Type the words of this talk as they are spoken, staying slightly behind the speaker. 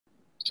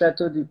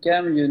Château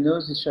d'Yquem, you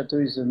know, this chateau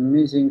is an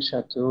amazing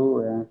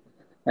chateau.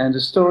 And the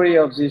story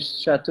of this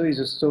chateau is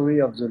a story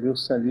of the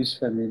Lursalus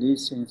family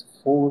since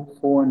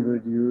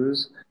 400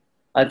 years.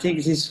 I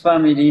think this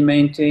family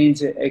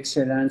maintains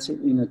excellence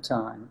in a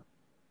time.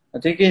 I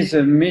think it's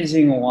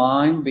amazing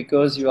wine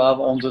because you have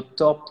on the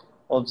top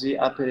of the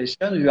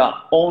appellation, you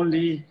are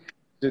only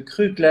the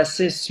cru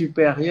classé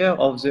supérieur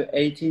of the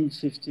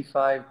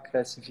 1855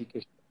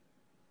 classification.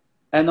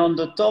 And on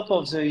the top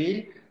of the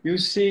hill, you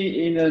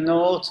see in the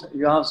north,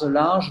 you have the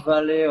large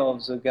valley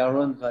of the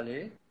Garonne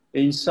Valley.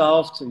 In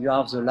south, you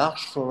have the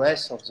large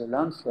forest of the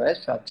land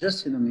forest, you are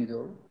just in the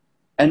middle.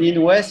 And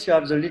in west, you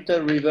have the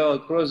little river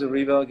across the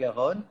river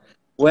Garonne.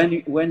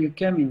 When you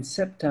came in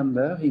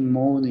September, in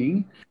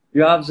morning,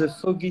 you have the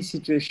foggy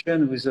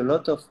situation with a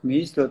lot of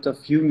mist, a lot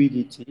of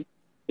humidity.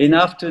 In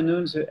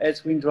afternoon, the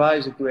east wind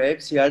drives the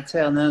grapes, the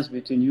alternance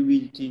between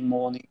humidity in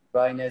morning,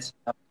 dryness.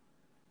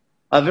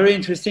 Are very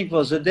interesting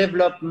for the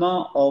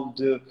development of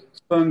the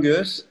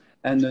fungus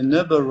and the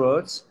nubber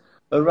rods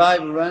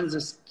arrive around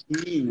the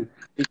skin.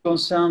 It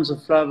concerns the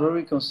flavor,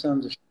 it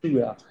concerns the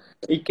sugar.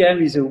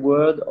 Yquem is a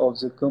word of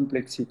the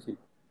complexity.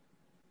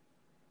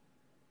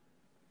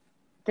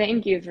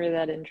 Thank you for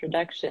that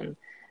introduction.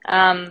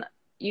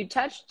 You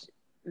touched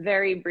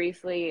very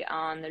briefly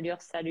on the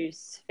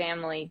Lursalus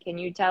family. Can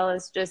you tell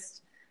us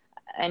just,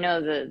 I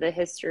know the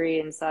history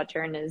in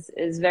Sauternes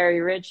is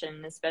very rich,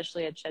 and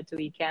especially at Château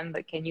Yquem,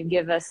 but can you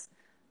give us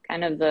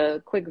kind of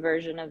the quick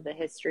version of the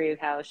history of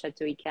how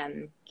Château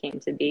Yquem came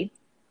to be?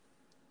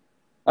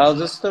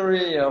 The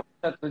story of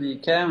Château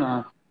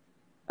Yquem,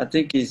 I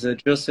think, is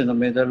just in the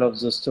middle of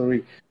the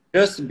story.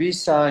 Just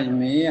beside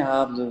me, I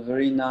have the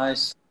very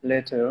nice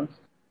letter.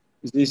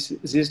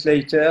 This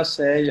letter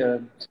say,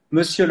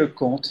 Monsieur le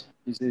Comte,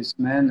 this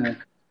man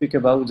speak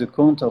about the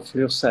Comte of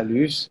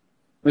Lursalus.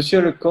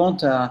 Monsieur le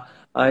Comte,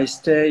 I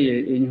stay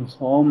in your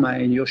home,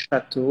 in your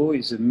chateau.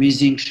 It's an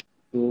amazing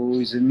chateau,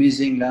 it's an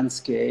amazing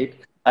landscape.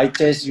 I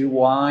taste your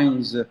wine,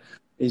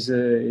 is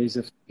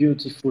a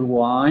beautiful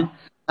wine.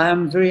 I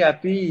am very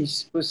happy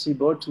it's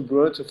possible to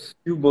brought a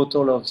few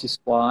bottles of this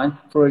wine,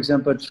 for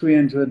example,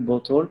 300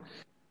 bottles,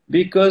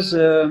 because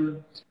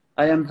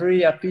I am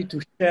very happy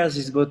to share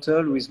this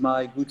bottle with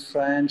my good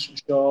friend,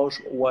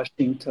 George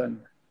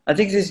Washington. I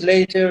think this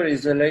letter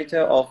is a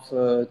letter of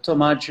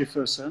Thomas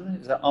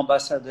Jefferson, the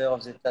ambassador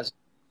of the États-Unis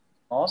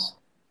in France,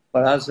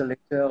 but as a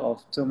letter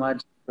of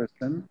Thomas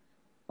Jefferson.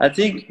 I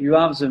think you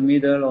have the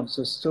middle of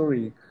the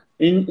story.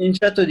 In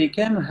Château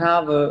d'Yquem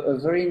have a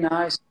very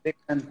nice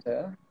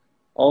decanter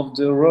of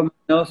the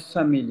Romanov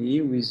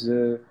family with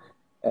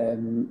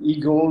an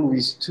eagle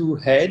with two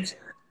heads.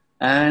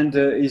 And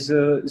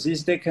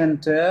this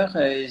decanter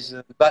is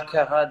a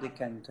Baccarat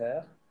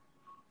decanter.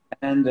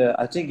 And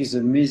I think it's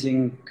an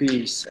amazing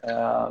piece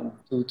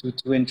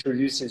to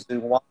introduce the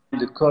wine,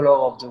 the color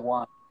of the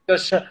wine.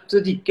 Because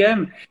Château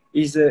d'Yquem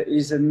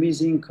is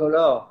amazing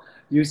color.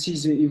 You see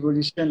the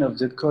evolution of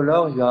the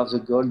color. You have the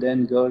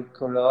golden gold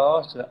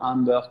color, the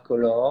amber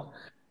color,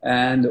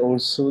 and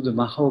also the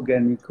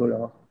mahogany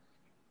color.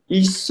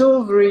 It's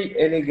so very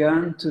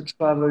elegant to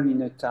travel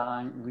in a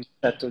time with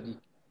Château d'Yquem,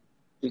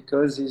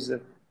 because it's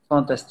a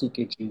fantastic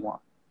aging wine.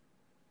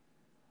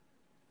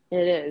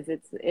 It is.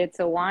 It's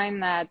a wine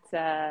that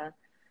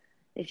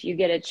if you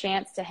get a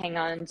chance to hang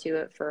on to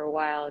it for a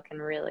while, it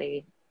can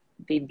really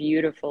be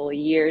beautiful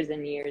years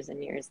and years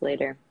and years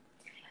later.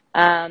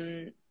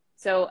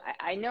 So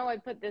I know I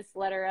put this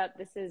letter up.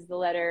 This is the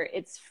letter.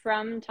 It's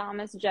from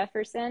Thomas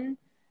Jefferson.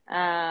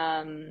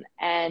 And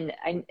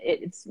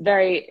it's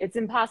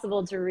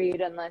impossible to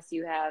read unless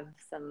you have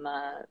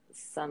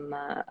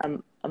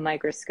a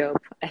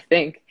microscope, I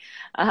think.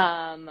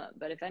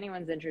 But if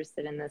anyone's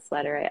interested in this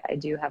letter, I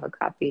do have a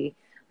copy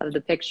of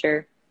the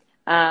picture.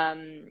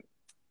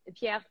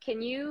 Pierre,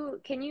 can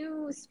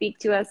you speak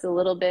to us a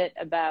little bit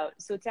about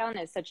Touton?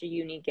 Is such a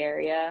unique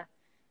area,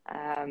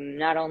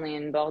 not only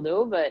in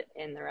Bordeaux but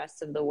in the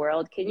rest of the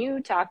world. Can you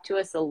talk to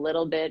us a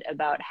little bit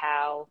about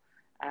how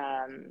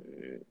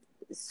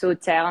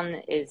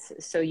Sauternes is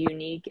so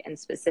unique and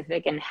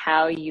specific, and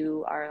how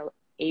you are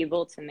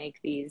able to make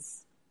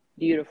these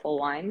beautiful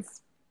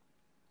wines?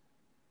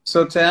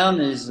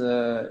 Sauternes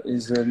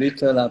is a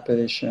little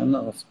appellation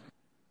of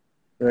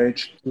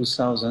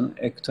 2,000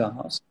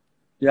 hectares.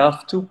 You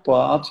have two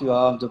parts. You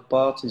have the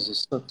part is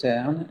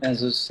Sauternes, and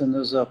the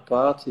another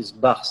part is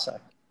Barsac.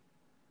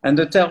 And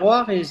the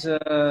terroir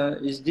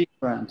is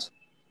different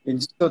in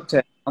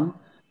Sauternes,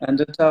 and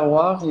the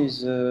terroir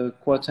is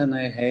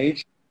Quaternary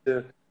age.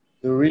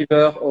 The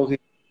river origin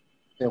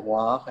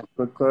terroir, and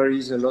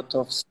requires a lot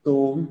of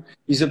stone.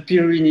 It's a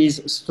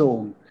Pyrenees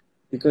stone,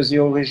 because the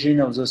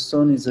origin of the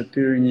stone is a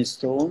Pyrenees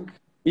stone.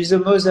 It's a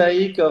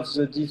mosaic of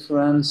the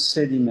different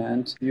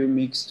sediment. You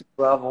mix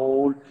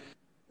gravel,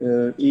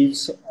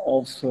 hills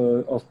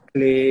of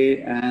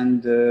clay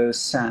and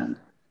sand.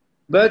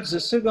 But the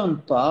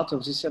second part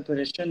of this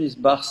appellation is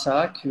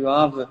Barsac. You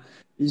have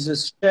is a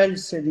shell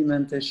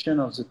sedimentation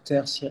of the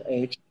Tertiary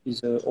age,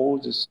 is the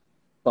oldest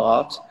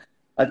part.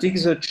 I think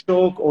the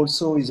chalk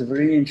also is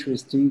very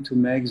interesting to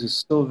make the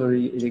so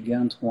very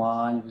elegant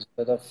wine with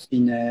a lot of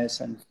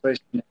finesse and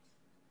freshness.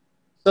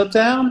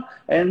 Sauternes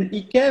and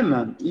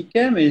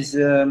Yquem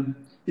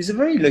is a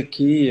very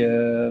lucky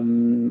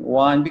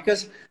wine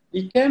because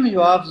Yquem you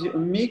have a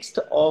mix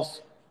of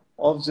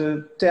the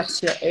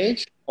tertiary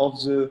age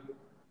of the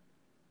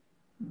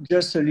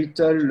just a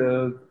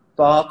little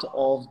part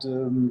of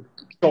the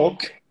chalk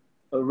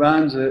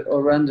around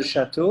the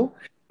chateau,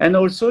 and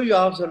also you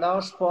have the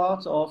large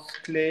part of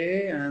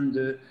clay, and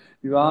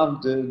you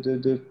have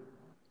the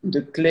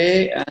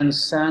clay and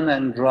sand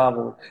and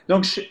gravel.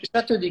 Donc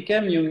Château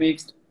d'Yquem you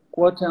mixed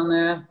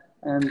quaternaire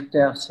and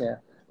tertiaire,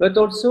 but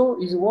also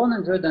is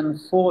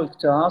 104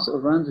 hectares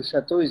around the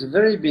chateau. Is a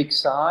very big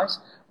size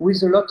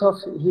with a lot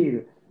of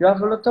hill. You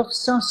have a lot of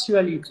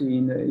sensuality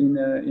in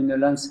the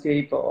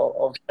landscape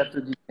of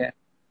Château d'Yquem.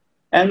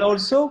 And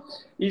also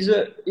is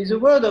a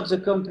word of the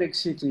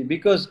complexity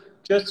because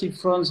just in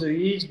front of the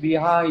hills,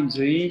 behind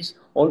the hills,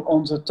 or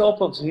on the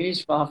top of the hills,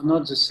 you have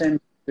not the same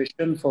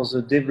situation for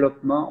the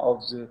development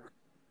of the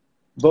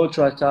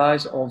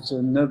botrytites of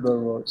the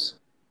neighborhoods.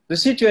 The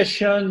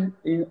situation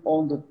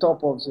on the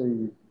top of the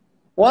hill.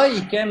 Why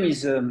Yquem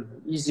is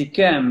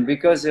Yquem?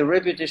 Because the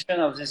reputation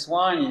of this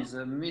wine is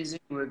an amazing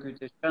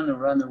reputation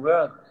around the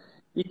world.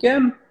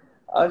 Yquem,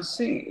 I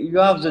think you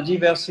have the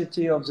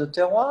diversity of the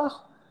terroir,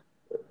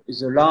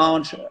 is a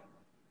large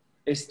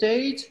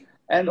estate,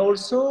 and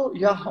also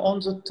you are on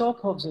the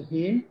top of the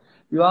hill.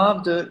 You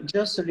have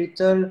just a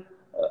little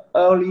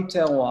early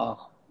terroir.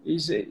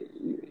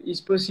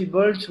 It's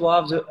possible to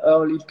have the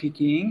early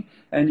picking,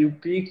 and you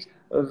picked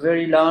a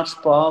very large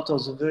part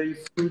of the very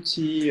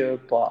fruity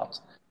part.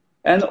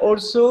 And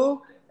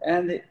also,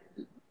 and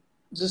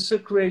the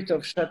secret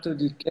of Château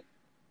d'Yquem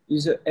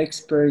is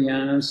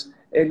experience,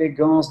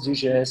 élégance du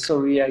geste.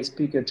 Sorry, I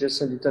speak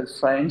just a little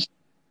French.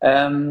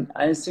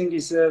 I think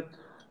it's a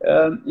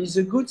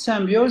good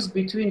symbiosis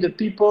between the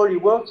people who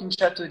work in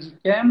Château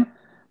d'Yquem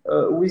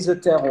with the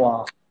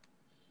terroir.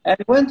 And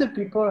when the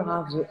people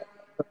have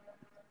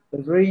a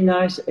very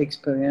nice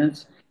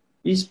experience,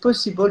 it's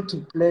possible to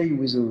play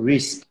with a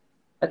risk.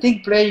 I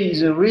think playing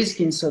with a risk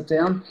in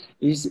Sauternes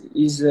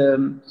is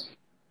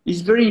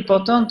very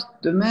important.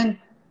 The man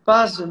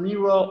pass the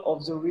mirror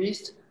of the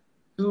risk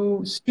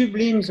to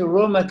sublime the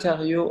raw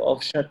material of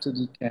Château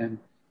d'Yquem.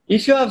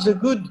 If you have the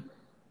good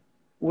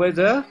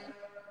weather,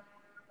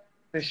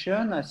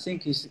 I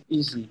think is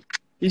easy.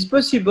 It's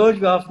possible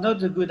you have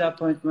not a good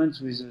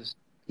appointment with the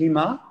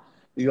clima.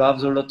 You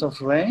have a lot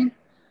of rain,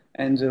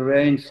 and the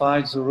rain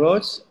fights the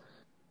roads.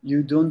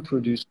 You don't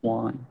produce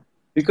wine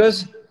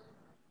because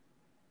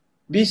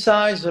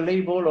besides the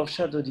label of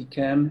Château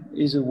d'Yquem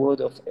is a word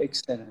of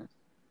excellence.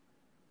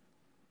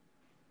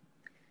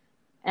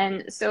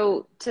 And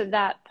so, to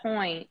that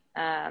point,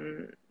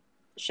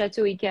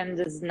 Château d'Yquem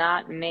does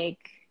not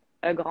make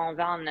a Grand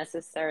Vin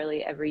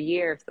necessarily every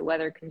year if the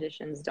weather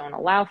conditions don't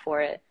allow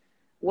for it.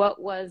 What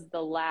was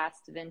the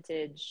last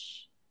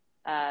vintage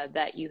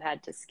that you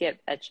had to skip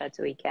at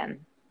Château d'Yquem?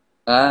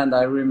 And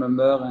I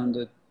remember in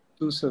the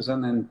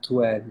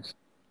 2012.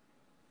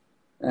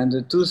 And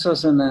the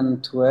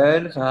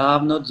 2012, I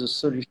have not the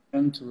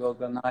solution to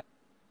organize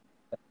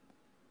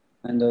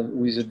and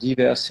with the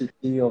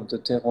diversity of the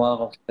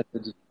terroir of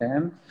Château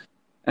d'Yquem.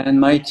 And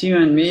my team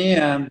and me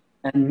and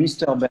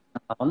Mr. Bernard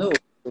Arnault,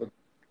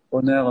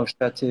 owner of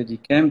Château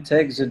d'Yquem,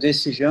 takes the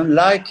decision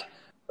like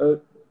a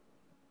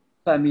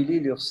family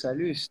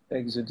Lursalus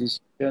takes the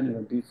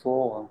decision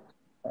before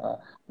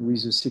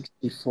with the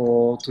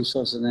 64,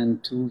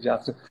 2002. You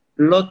have a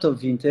lot of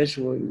vintage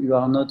where you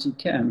are not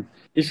Yquem.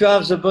 If you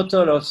have the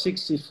bottle of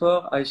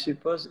 64, I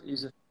suppose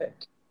is a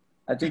fake.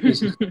 I think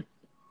it's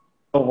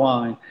a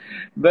wine.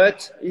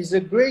 But it's a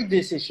great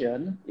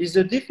decision. It's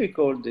a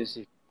difficult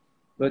decision,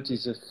 but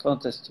it's a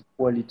fantastic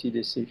quality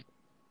decision.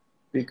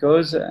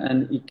 Because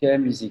an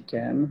Yquem is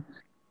Yquem,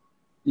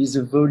 is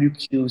a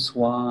voluptuous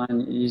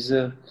wine, is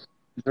a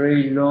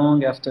very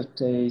long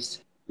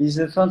aftertaste, is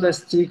a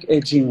fantastic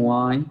aging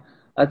wine.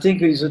 I think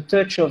the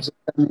touch of the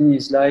tannin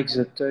is like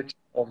the touch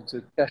of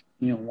the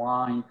Cashmere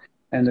wine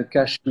and the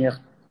Cashmere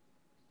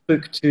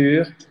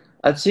structure.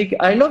 I think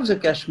I love the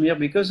Cashmere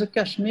because the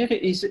Cashmere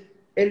is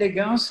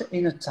elegance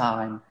in a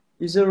time.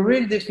 It's a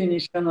real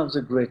definition of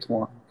the great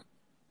wine.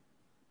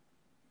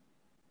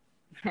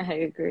 I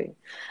agree.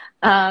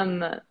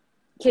 Can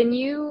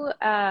you,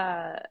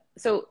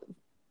 so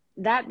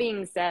that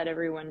being said,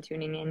 everyone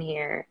tuning in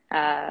here,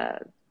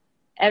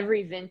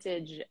 every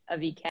vintage of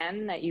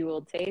Yquem that you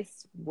will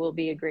taste will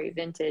be a great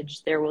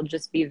vintage. There will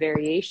just be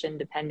variation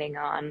depending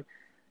on,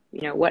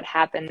 you know, what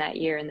happened that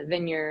year in the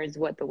vineyards,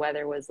 what the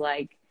weather was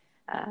like.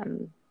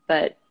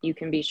 But you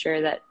can be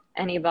sure that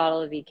any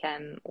bottle of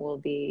Yquem will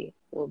be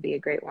a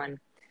great one.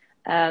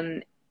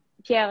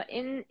 Pierre,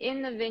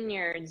 in the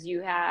vineyards,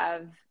 you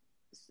have,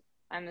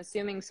 I'm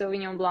assuming,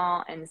 Sauvignon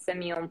Blanc and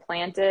Semillon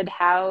planted.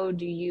 How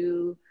do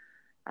you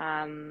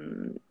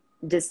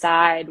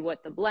decide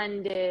what the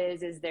blend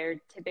is? Is there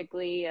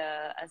typically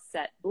a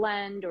set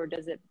blend, or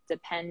does it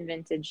depend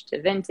vintage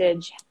to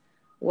vintage?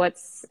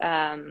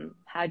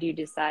 how do you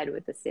decide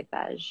with the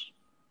cépage?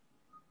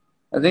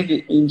 I think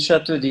in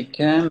Château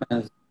d'Yquem,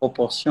 as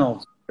proportion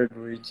of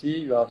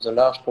variety, you have the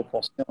large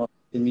proportion of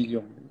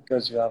Semillon,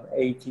 because you have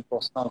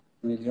 80% of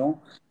Semillon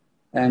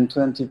and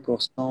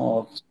 20%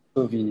 of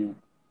Sauvignon.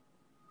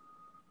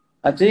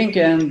 I think,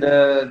 and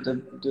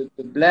the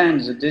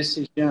blend, the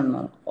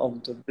decision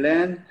of the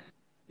blend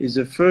is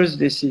the first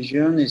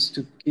decision is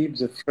to keep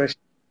the fresh.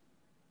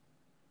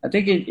 I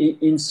think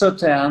in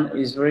Sauternes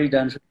it's very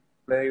dangerous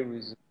to play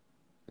with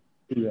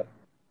sugar,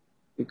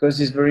 because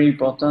it's very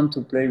important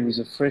to play with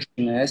the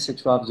freshness and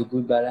to have the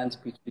good balance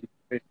between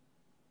fresh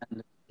and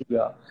the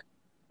sugar.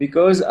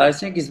 Because I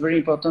think it's very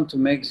important to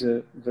make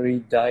the very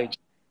digest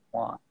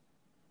wine.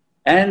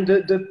 And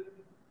the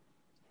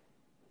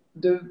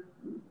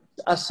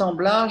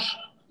assemblage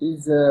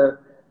is,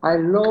 I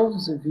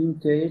love the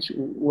vintage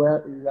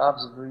where you have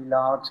the very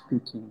large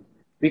picking.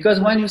 Because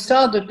when you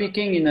start the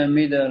picking in the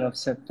middle of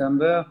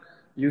September,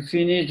 you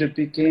finish the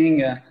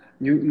picking,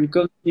 you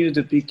continue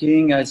the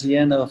picking at the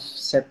end of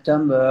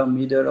September,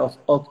 middle of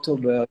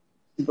October,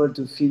 able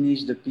to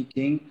finish the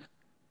picking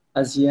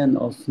at the end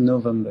of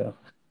November.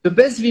 The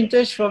best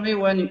vintage for me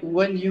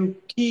when you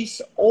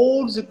kiss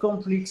all the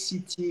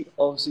complexity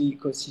of the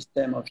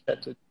ecosystem of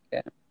Château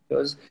d'Yquem,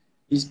 because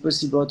it's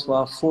possible to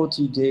have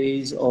 40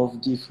 days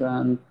of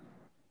different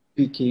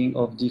picking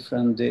of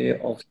different day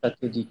of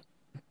Château d'Yquem.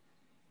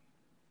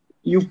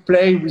 You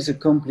play with the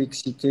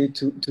complexity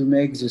to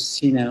make the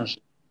synergy.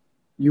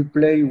 You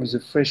play with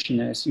the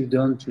freshness, you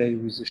don't play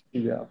with the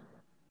sugar.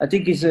 I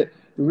think it's a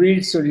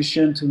real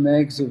solution to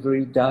make the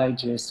very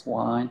digest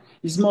wine.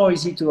 It's more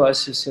easy to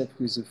associate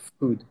with the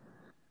food.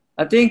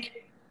 I think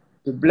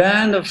the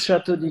blend of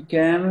Château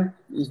d'Yquem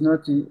is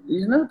not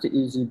an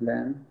easy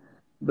blend,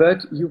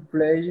 but you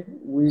play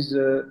with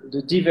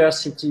the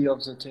diversity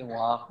of the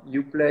terroir.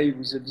 You play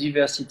with the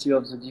diversity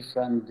of the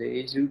different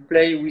days. You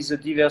play with the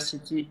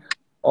diversity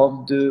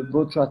of the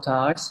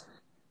botrytics.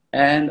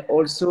 And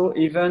also,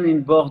 even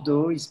in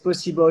Bordeaux, it's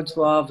possible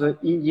to have the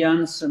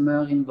Indian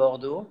summer in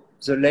Bordeaux.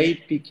 The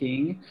late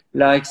picking,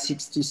 like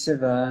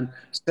 67,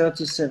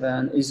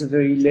 37, is a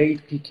very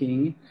late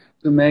picking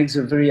to make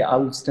the very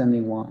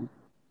outstanding wine.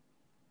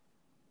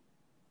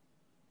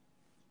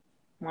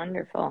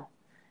 Wonderful.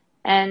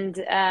 And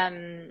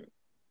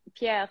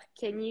Pierre,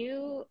 can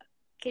you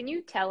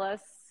tell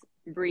us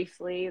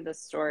briefly the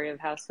story of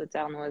how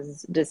Sauternes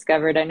was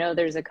discovered? I know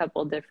there's a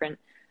couple different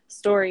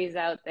stories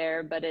out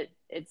there, but it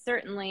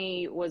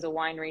certainly was a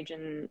wine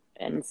region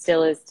and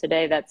still is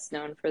today that's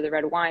known for the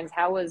red wines.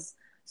 How was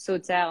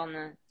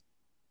Sauternes,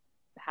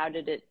 how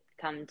did it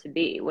come to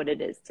be what it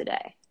is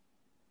today?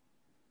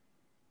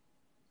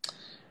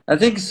 I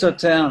think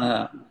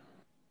Sauternes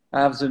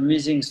have the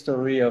amazing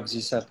story of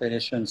this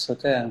appellation,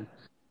 Sauternes.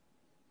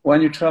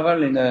 When you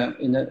travel in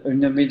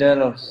the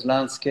middle of the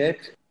landscape,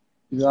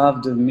 you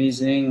have the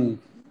amazing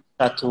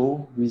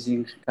Château,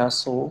 amazing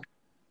castle,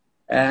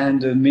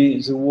 and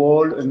the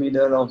wall in the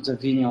middle of the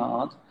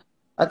vineyard.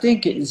 I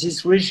think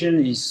this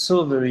region is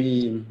so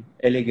very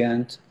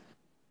elegant.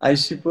 I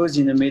suppose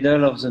in the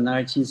middle of the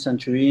 19th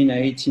century, in the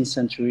 18th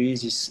century,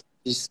 this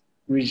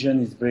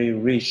region is very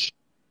rich.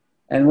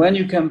 And when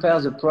you compare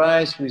the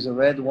price with a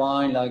red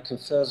wine, like the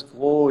first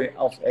Gros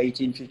of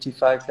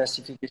 1855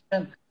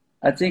 classification,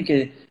 I think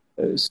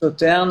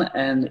Sauternes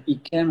and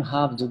Yquem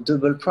have the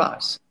double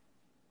price.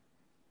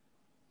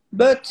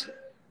 But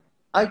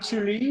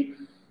actually,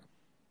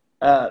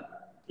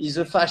 it's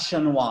a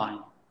fashion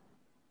wine.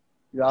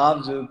 You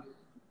have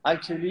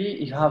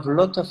you have a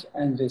lot of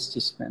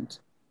investment.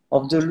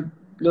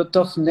 Lot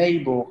of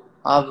neighbors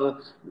have a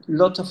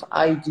lot of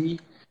idea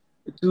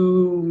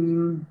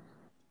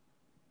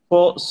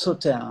for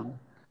Sauternes.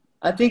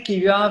 I think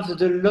you have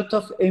a lot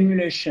of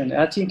emulation.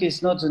 I think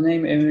it's not the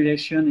name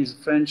emulation, is a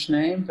French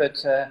name,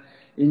 but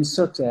in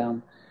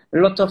Sauternes, a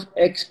lot of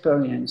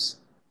experience.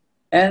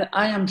 And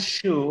I am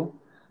sure,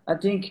 I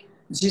think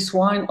this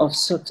wine of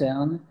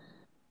Sauternes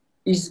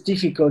is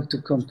difficult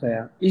to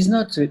compare. It's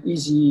not an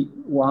easy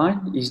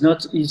wine. It's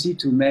not easy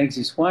to make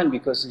this wine,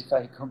 because if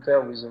I compare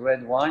with the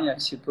red wine, I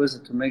suppose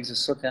to make the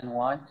Sauternes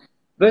wine.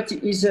 But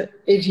it's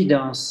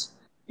evidence.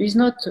 It's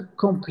not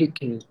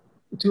complicated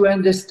to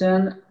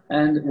understand,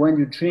 and when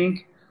you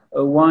drink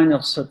a wine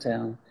of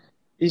Sauternes,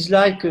 it's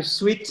like a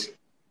sweet,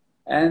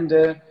 and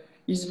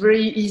it's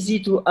very easy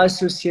to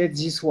associate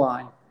this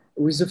wine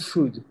with the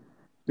food,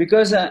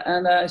 because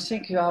and I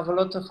think you have a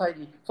lot of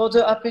idea for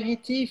the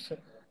aperitif.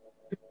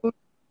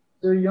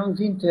 The young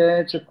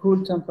vintage, a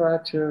cool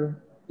temperature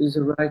is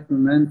the right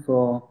moment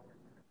for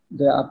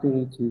the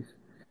aperitif.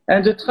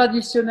 And the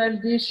traditional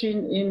dish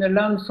in the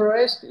land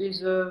forest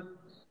is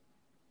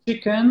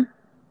chicken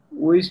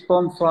with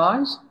pommes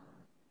fries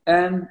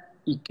and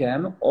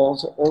Yquem or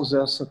the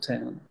other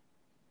Sauternes.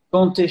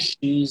 Comté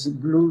cheese,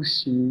 blue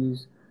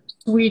cheese,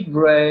 sweet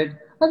bread.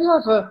 And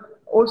you have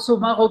also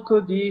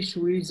Morocco dish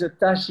with a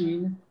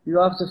tagine. You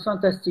have the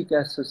fantastic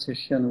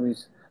association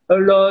with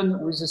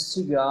alone with a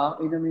cigar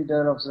in the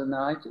middle of the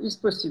night. It's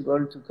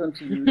possible to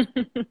continue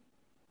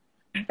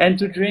and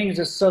to drink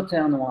the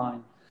Sauternes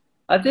wine.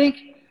 I think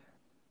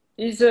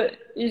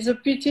is a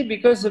pity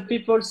because the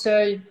people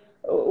say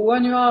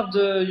when you have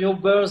your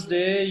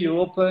birthday, you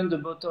open the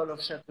bottle of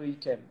Château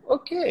Yquem.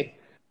 Okay.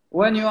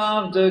 When you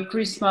have the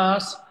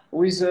Christmas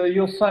with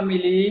your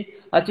family,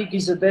 I think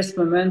it's the best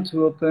moment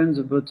to open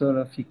the bottle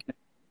of Yquem.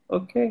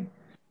 Okay.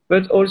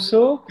 But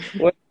also,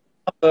 when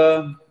you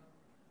have,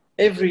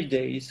 every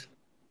day,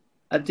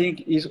 I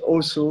think is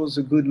also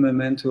the good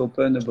moment to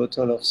open a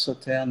bottle of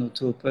Sauternes or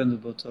to open a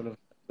bottle of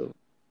Château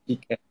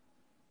Yquem.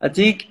 I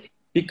think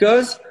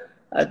because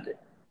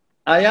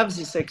I have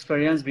this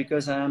experience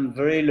because I am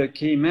very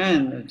lucky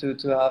man to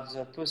have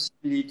the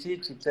possibility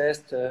to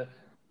test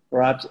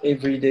perhaps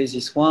every day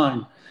this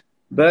wine.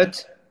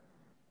 But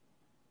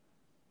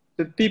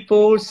the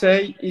people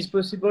say it's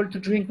possible to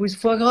drink with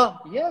foie gras.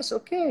 Yes,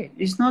 okay,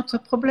 it's not a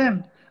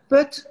problem.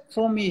 But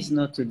for me, it's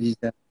not a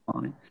dessert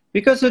wine.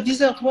 Because the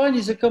dessert wine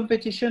is a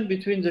competition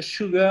between the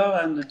sugar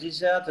and the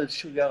dessert and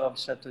sugar of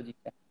Château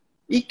d'Yquem.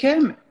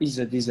 Yquem is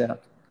a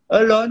dessert.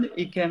 Alone,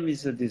 Yquem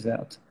is a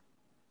dessert.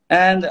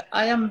 And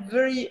I am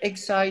very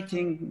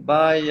excited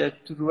by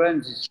to run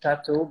this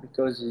chateau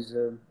because it's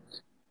the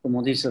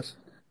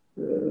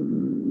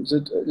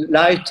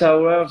light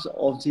towers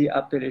of the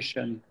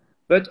appellation.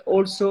 But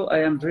also I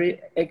am very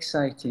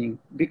exciting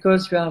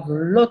because you have a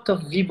lot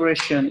of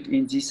vibration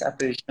in this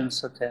appellation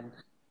Sauternes.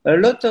 A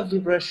lot of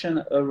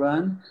vibration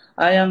around.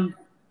 I am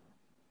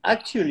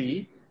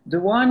actually the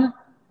one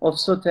of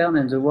Sauternes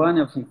and the one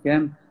of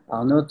Yquem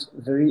are not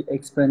very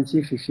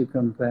expensive if you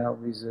compare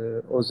with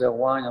the other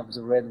wine of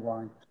the red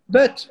wine.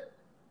 But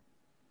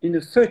in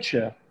the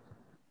future,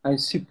 I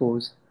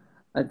suppose,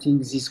 I think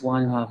this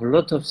wine have a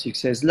lot of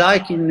success.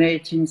 Like in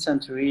 18th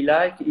century,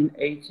 like in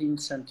 18th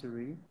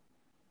century,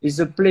 it's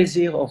a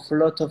pleasure of a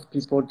lot of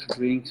people to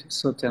drink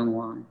Sauternes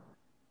wine.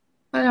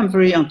 I am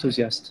very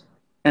enthusiastic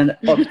and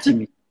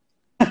optimistic.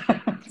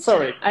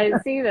 Sorry. I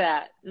see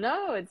that.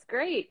 No, it's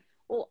great.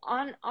 Well,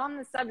 on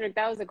the subject,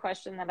 that was a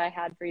question that I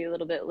had for you a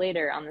little bit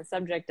later. On the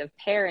subject of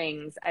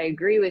pairings, I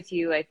agree with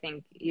you. I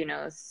think, you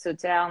know,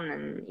 Sauternes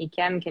and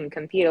Yquem can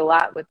compete a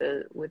lot with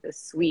a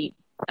sweet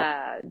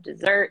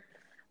dessert.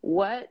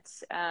 What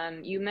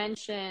you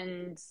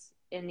mentioned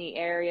in the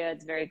area,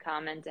 it's very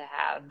common to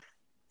have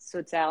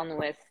Sauternes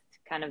with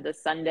kind of the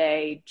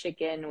Sunday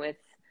chicken with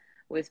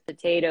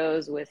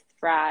potatoes, with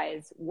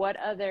fries. What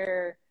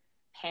other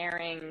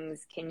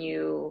pairings can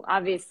you,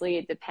 obviously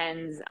it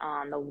depends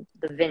on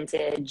the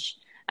vintage,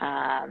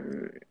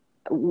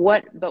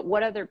 what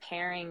other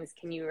pairings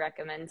can you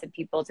recommend to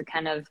people to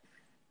kind of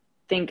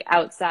think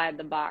outside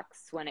the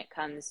box when it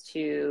comes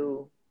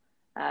to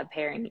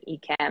pairing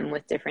Yquem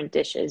with different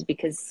dishes?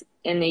 Because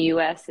in the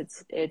US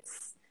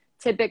it's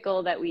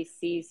typical that we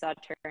see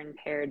Sauternes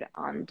paired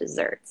on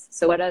desserts.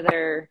 So what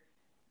other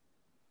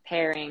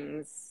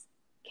pairings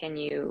can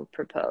you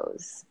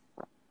propose?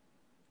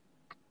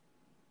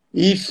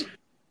 If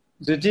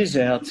the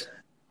dessert,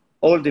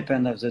 all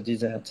depend on the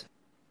dessert.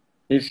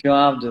 If you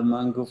have the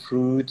mango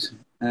fruit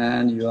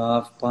and you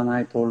have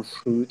pineapple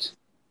fruit,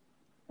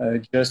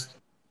 just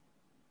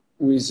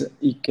with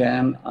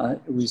Yquem,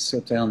 with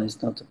Sauternes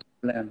is not a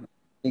problem. I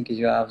think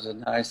you have the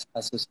nice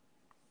association.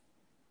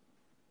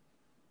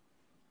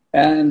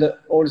 And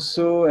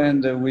also,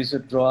 with a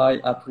dry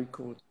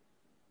apricot.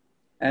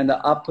 And the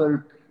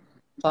apple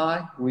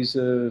pie with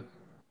a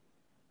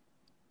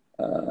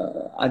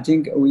I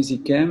think with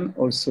Yquem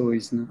also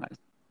is nice.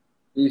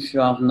 If you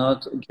have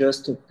not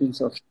just a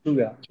pinch of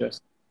sugar,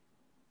 just.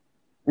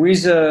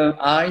 With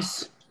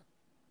ice,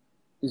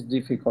 it's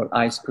difficult,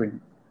 ice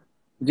cream.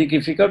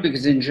 Difficult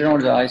because in general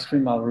the ice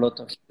cream have a lot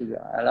of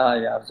sugar. And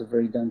I have the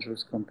very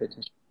dangerous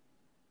competition.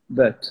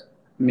 But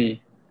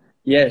me,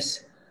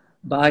 yes,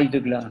 by the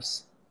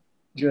glass.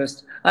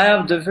 Just, I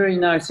have the very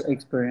nice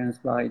experience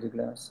by the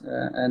glass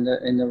and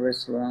in the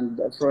restaurant,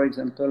 for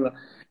example,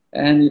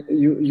 and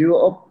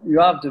you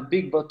have the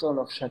big bottle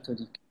of Château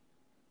d'Yquem,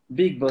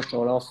 big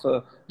bottle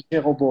of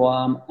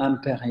Jéroboam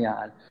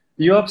Imperial.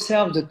 You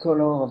observe the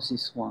color of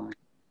this wine,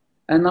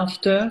 and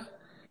after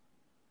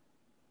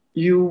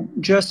you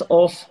just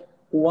offer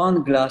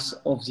one glass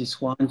of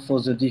this wine for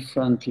the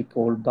different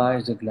people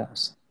by the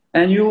glass,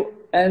 and you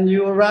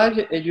arrive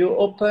and you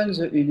open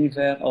the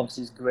universe of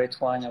this great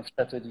wine of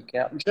Château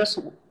d'Yquem, just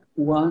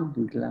one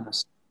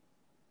glass.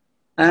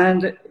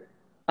 And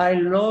I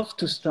love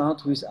to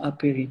start with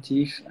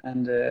aperitif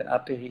and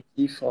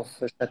aperitif of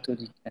Château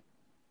d'Yquem.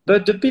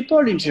 But the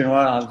people in general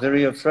are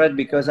very afraid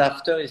because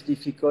after it's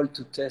difficult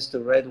to taste the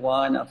red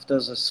wine after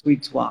the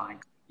sweet wine.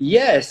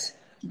 Yes,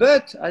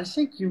 but I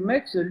think you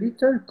make a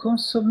little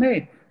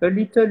consommé, a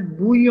little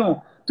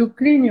bouillon to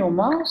clean your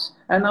mouth,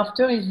 and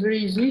after it's very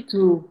easy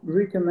to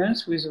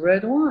recommence with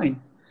red wine.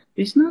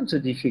 It's not the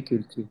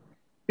difficulty.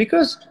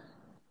 Because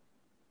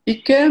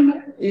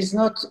Yquem is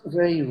not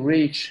very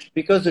rich,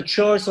 because the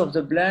choice of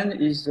the blend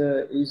is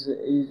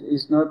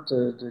not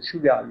the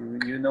sugar,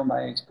 you know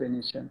my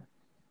explanation.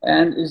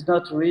 And it's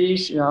not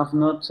rich, you have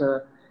not,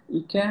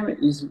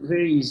 Yquem is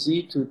very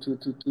easy to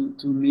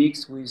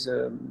mix with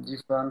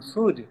different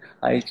food.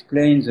 I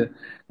explained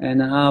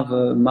and have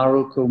a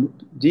Morocco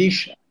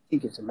dish. I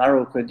think it's a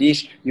Morocco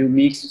dish. You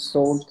mix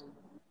salt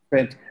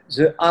different.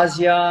 The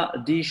Asia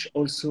dish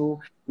also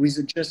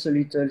with just a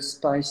little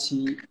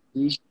spicy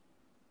dish,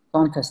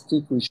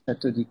 fantastic with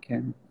Château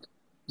d'Yquem.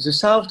 The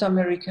South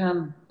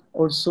American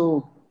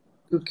also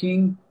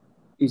cooking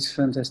is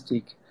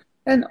fantastic.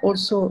 And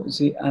also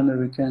the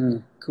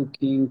American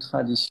cooking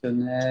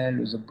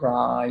traditional, the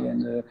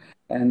braai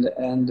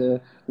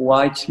and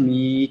white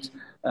meat.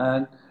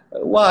 And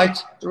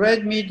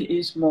red meat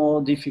is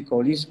more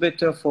difficult. It's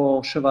better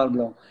for cheval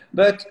blanc.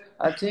 But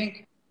I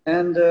think,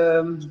 and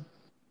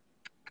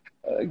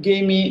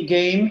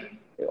game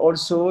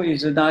also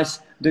is a nice,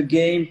 the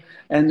game,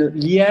 and the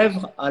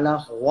lièvre à la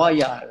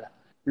royale.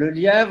 Le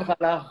lièvre à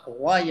la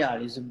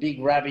royale is a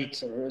big rabbit,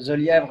 the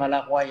lièvre à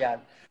la royale.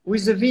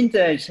 With the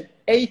vintage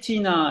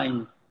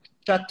 89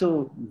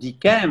 Château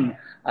d'Yquem,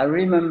 I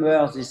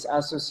remember this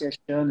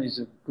association is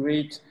a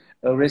great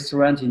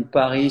restaurant in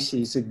Paris,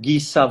 is Guy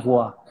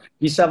Savoy.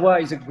 Guy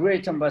Savoy is a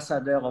great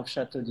ambassador of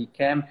Château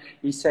d'Yquem.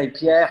 He said,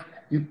 Pierre,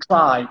 you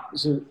try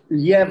the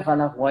lièvre à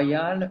la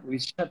royale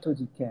with Château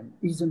d'Yquem.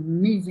 It's an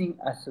amazing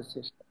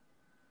association.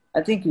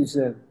 I think it's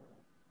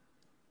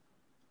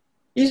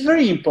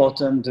very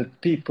important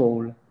that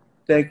people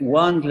take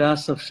one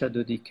glass of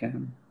Château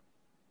d'Yquem.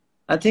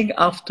 I think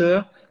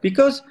after,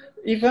 because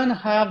even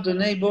have the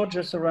neighbor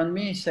just around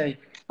me say,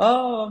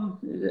 oh,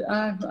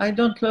 I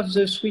don't love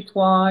the sweet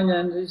wine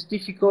and it's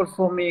difficult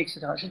for me,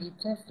 etc. I should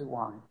taste the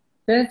wine.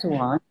 Taste the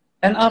wine.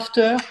 And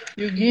after,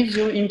 you give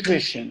your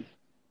impression.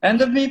 And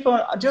the people,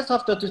 just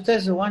after to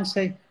taste the wine,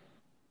 say,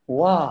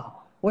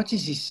 wow, what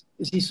is this?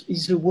 This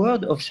is the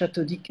word of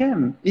Château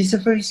d'Yquem. It's a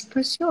very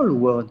special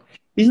word.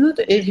 It's not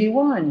heavy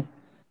wine.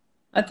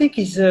 I think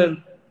it's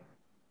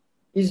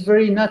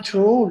very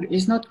natural.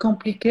 It's not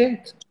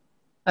complicated.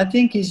 I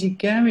think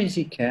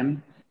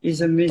Yquem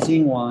is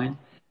amazing wine.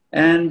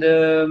 And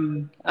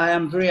I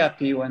am very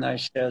happy when I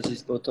share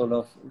this bottle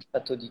of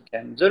Château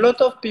d'Yquem. A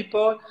lot of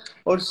people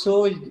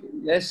also,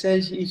 they say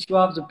if you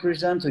have the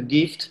present a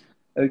gift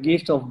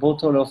of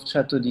bottle of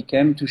Château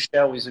d'Yquem to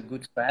share with a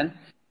good friend,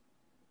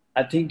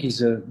 I think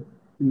is an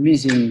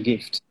amazing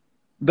gift.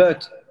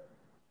 But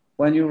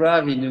when you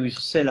arrive in a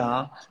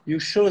cellar, you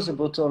show the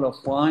bottle of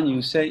wine,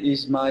 you say,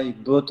 is my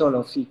bottle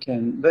of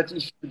Yquem. But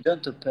if you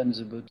don't open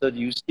the bottle,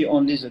 you see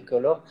only the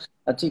color,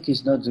 I think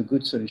it's not the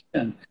good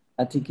solution.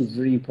 I think it's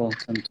very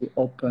important to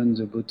open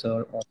the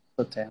bottle of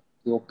Touton,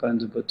 to open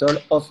the bottle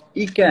of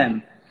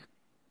Yquem.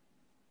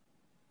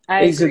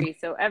 I agree.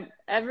 So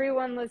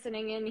everyone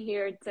listening in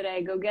here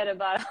today, go get a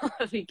bottle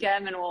of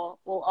Yquem and we'll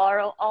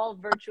all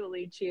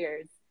virtually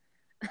cheers.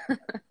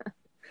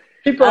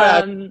 People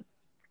are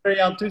very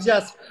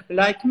enthusiastic,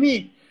 like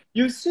me.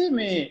 You see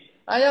me,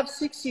 I have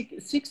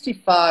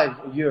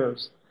 65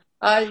 years.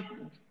 I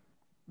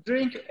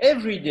drink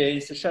every day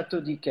the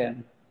Château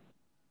d'Yquem.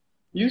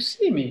 You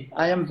see me,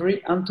 I am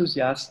very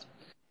enthusiastic.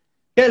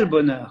 Quel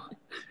bonheur.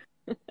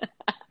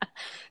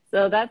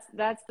 So that's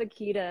the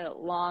key to a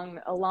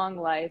long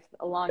life,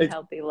 a long,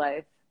 healthy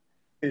life.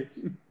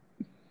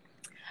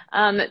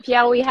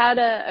 Pierre, we had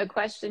a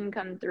question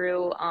come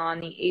through on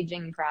the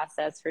aging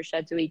process for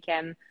Château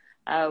d'Yquem.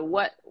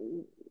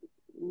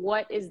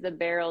 What is the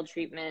barrel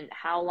treatment?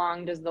 How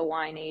long does the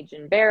wine age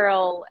in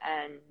barrel?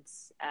 And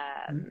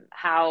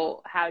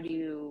how do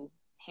you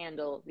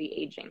handle the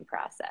aging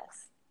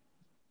process?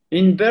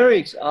 In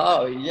barricks,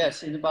 oh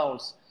yes, in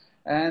barrels.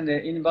 And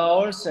in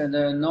barrels and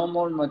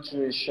normal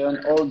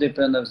maturation all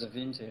depend on the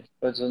vintage.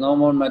 But the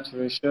normal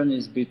maturation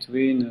is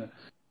between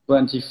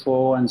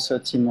 24 and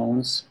 30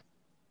 months.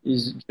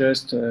 Is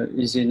just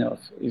is enough.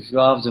 If you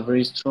have the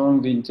very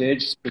strong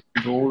vintage, it's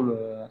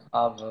possible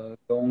have a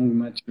long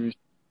maturation.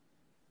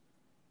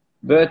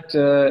 But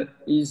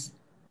is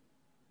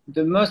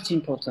the most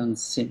important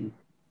thing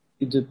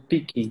is the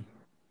picking,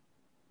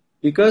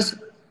 because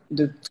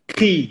the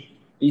tree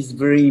is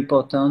very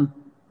important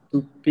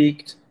to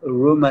pick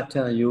raw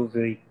material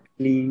very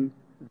clean,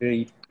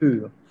 very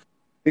pure.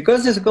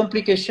 Because the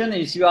complication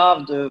is you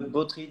have the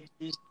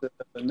botrytis,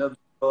 noble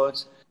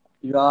bots,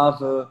 you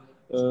have other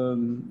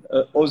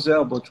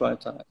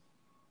botrytis.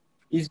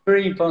 It's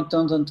very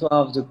important to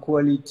have the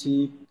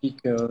quality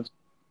pickers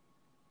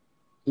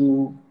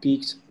to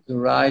pick the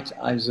right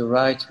at the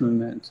right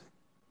moment.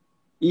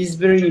 It's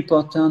very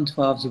important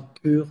to have the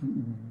pure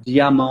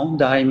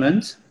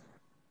diamond,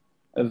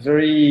 a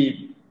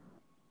very,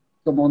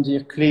 comment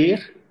dire, clear,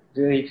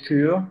 very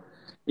pure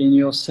in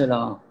your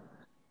cellar.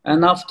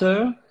 And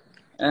after,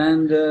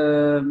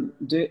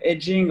 the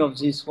aging of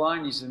this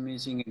wine is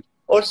amazing.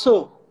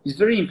 Also, it's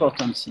very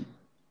important thing.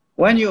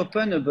 When you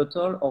open a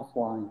bottle of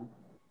wine,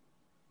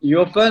 you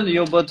open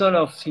your bottle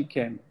of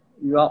Yquem.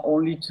 You are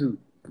only two.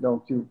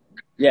 Donc you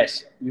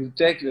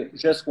take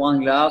just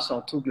one glass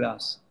or two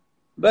glasses.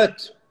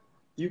 But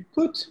you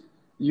put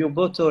your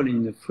bottle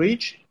in the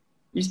fridge.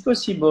 It's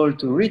possible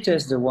to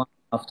retest the wine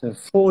after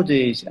 4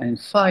 days and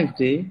 5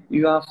 days.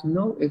 You have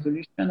no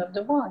evolution of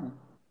the wine.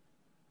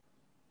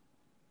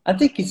 I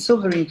think it's so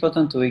very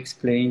important to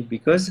explain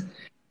because,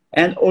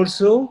 and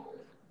also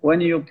when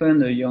you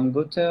open a young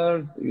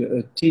bottle,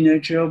 a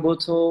teenager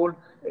bottle,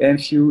 and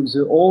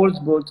the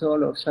old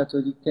bottle of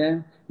Château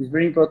d'Yquem, it's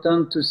very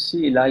important to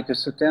see, like a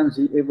certain,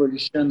 the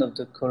evolution of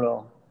the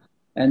color.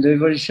 And the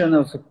evolution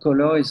of a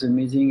color is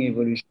amazing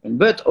evolution.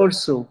 But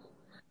also,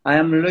 I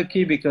am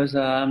lucky because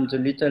I am the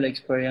little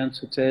experience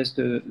to test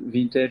the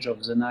vintage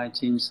of the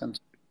 19th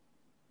century.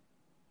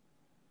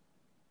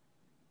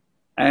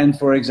 And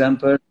for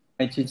example,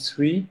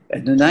 93,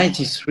 the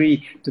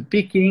 93, the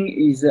picking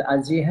is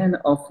at the end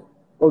of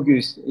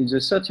August. It's the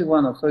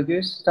 31 of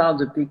August, start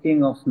the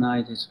picking of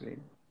 93.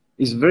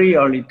 It's very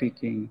early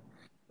picking,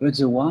 but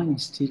the wine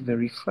is still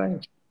very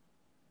fresh.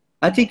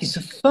 I think it's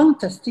a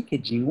fantastic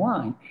aging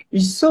wine.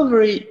 It's so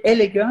very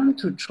elegant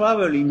to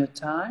travel in a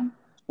time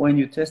when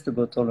you test a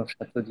bottle of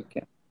Château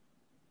d'Yquem.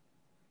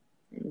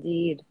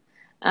 Indeed.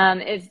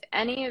 If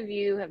any of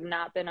you have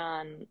not been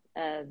on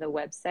the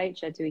website,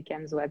 Château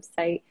d'Yquem's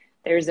website,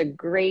 there's a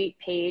great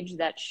page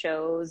that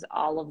shows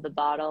all of the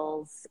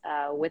bottles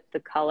with the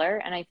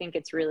color. And I think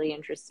it's really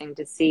interesting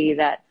to see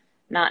that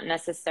not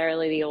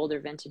necessarily the older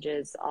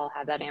vintages all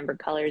have that amber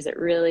colors. It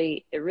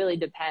really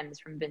depends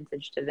from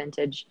vintage to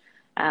vintage.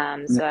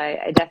 So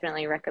I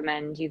definitely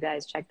recommend you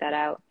guys check that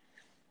out.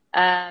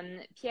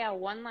 Pierre,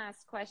 one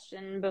last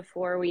question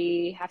before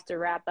we have to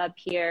wrap up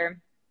here.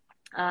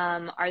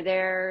 Are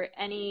there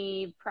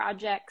any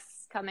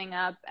projects coming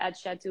up at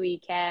Château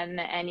d'Yquem?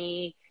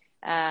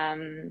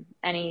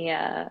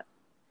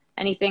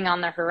 Anything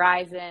on the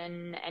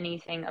horizon?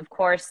 Anything? Of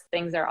course,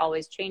 things are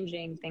always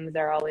changing, things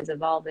are always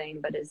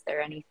evolving, but is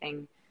there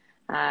anything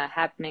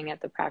happening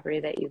at the property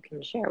that you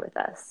can share with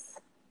us?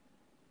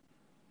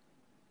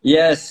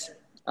 Yes,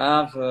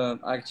 I have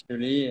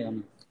actually,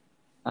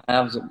 I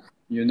have,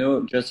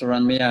 just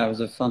around me, I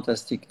have a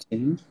fantastic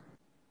team,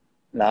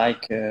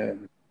 like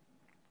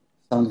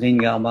Sandrine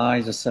Garba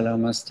is a cellar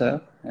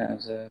master,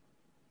 as a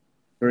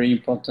very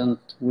important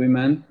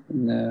woman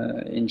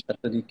in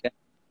Château d'Yquem.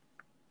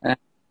 And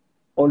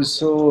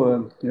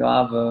also, you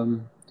have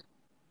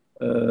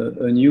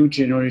a new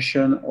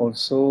generation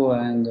also,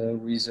 and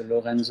with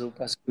Lorenzo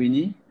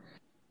Pasquini.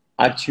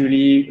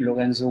 Actually,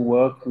 Lorenzo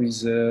worked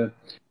with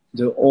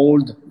the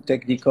old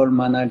technical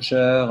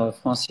manager,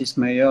 Francis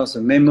Meyer.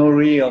 The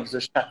memory of the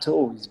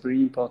Château is very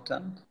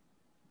important.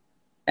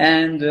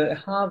 And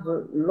have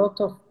a lot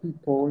of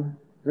people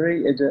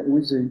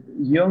with a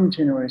young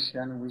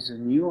generation, with a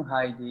new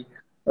idea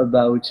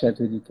about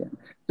Château d'Yquem.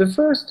 The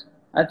first,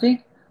 I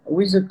think,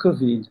 with the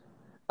COVID,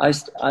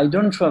 I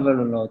don't travel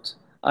a lot.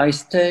 I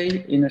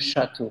stay in a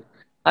chateau.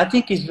 I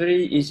think it's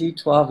very easy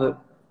to have an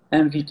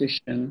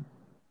invitation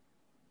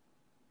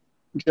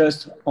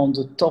just on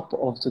the top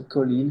of the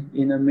colline,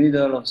 in the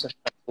middle of the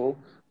chateau,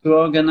 to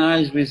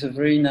organize with a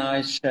very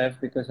nice chef,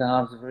 because I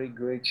have a very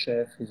great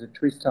chef. He's a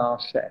 3-star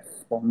chef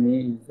for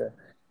me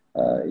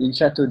in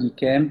Château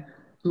d'Yquem,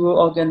 to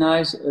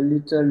organize a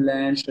little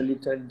lunch, a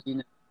little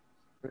dinner,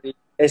 very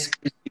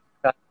exclusive,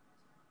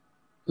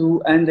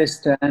 to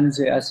understand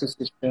the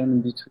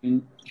association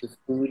between the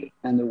food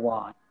and the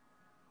wine.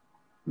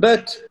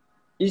 But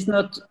it's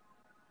not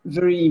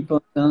very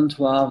important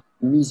to have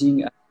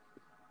missing.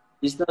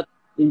 It's not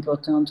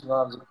important to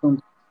have the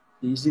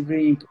complexity. It's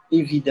very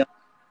evident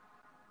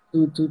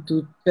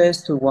to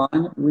test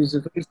wine with a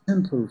very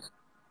simple food.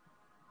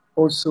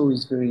 Also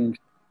is very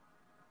interesting.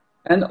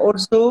 And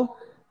also,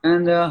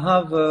 and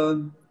have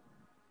the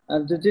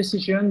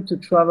decision to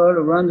travel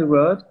around the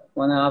world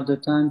when I have the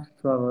time to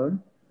travel,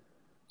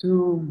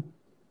 to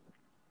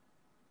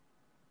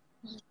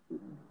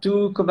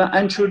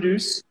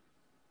introduce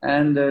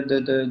and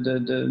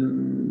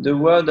the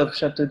world of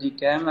Château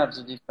d'Yquem at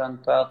the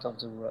different part of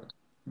the world.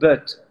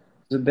 But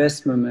the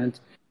best moment,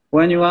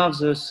 when you have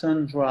the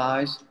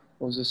sunrise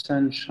or the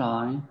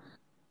sunshine,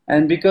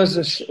 and because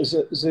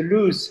the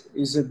luz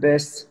is the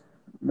best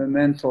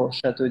moment for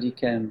Château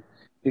d'Yquem,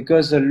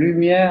 because the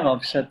lumière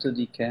of Château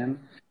d'Yquem,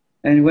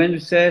 and when you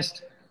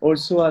test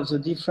also at the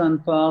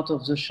different part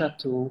of the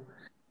chateau,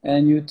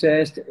 and you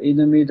test in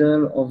the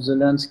middle of the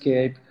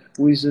landscape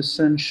with the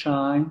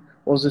sunshine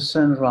or the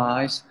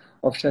sunrise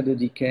of Château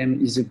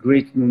d'Yquem, is a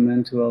great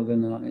moment to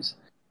organize.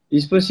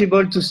 It's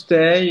possible to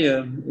stay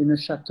in a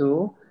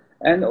chateau,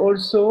 and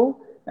also,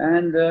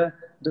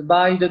 the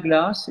buy the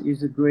glass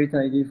is a great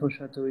idea for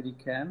Château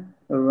d'Yquem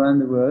around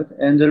the world,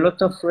 and a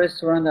lot of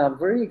restaurants are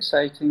very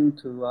exciting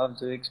to have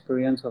the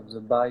experience of the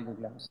buy the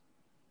glass.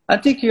 I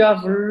think you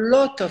have a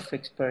lot of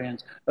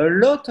experience, a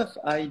lot of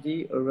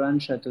idea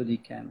around Château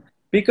d'Yquem,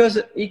 because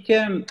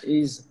Yquem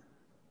is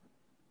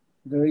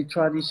very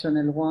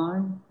traditional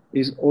wine,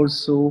 is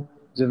also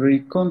the very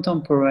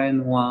contemporary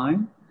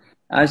wine.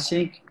 I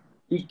think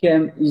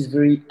Yquem is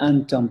very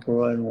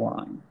contemporary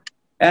wine.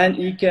 And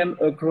Yquem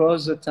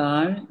across the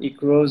time,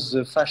 across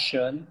the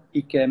fashion,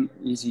 Yquem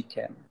is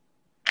Yquem.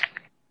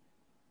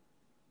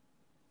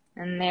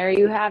 And there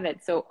you have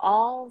it. So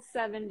all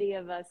 70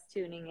 of us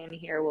tuning in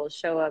here will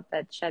show up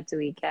at Château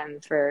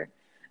d'Yquem for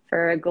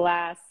a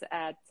glass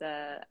at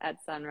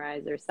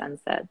sunrise or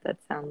sunset. That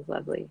sounds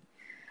lovely.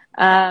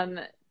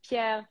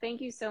 Pierre,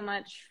 thank you so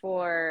much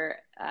for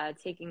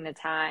taking the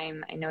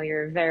time. I know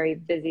you're a very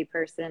busy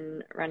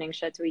person running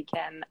Château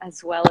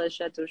as well as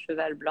Château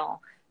Cheval Blanc.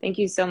 Thank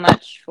you so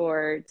much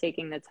for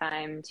taking the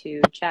time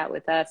to chat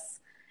with us.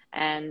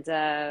 And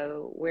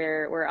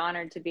we're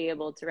honored to be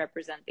able to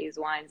represent these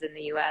wines in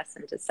the U.S.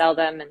 and to sell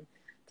them and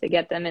to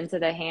get them into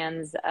the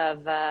hands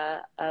of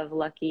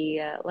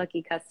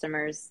lucky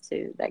customers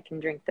that can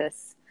drink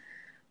this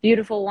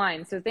beautiful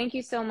wine. So thank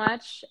you so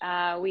much.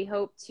 We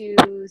hope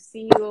to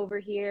see you over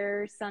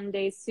here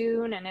someday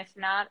soon, and if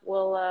not,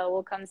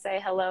 we'll come say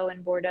hello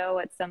in Bordeaux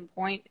at some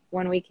point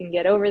when we can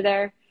get over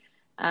there.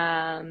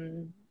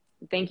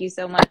 Thank you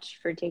so much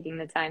for taking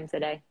the time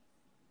today.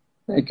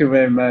 Thank you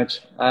very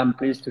much. I'm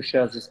pleased to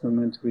share this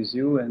moment with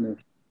you and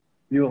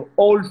your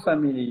whole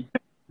family.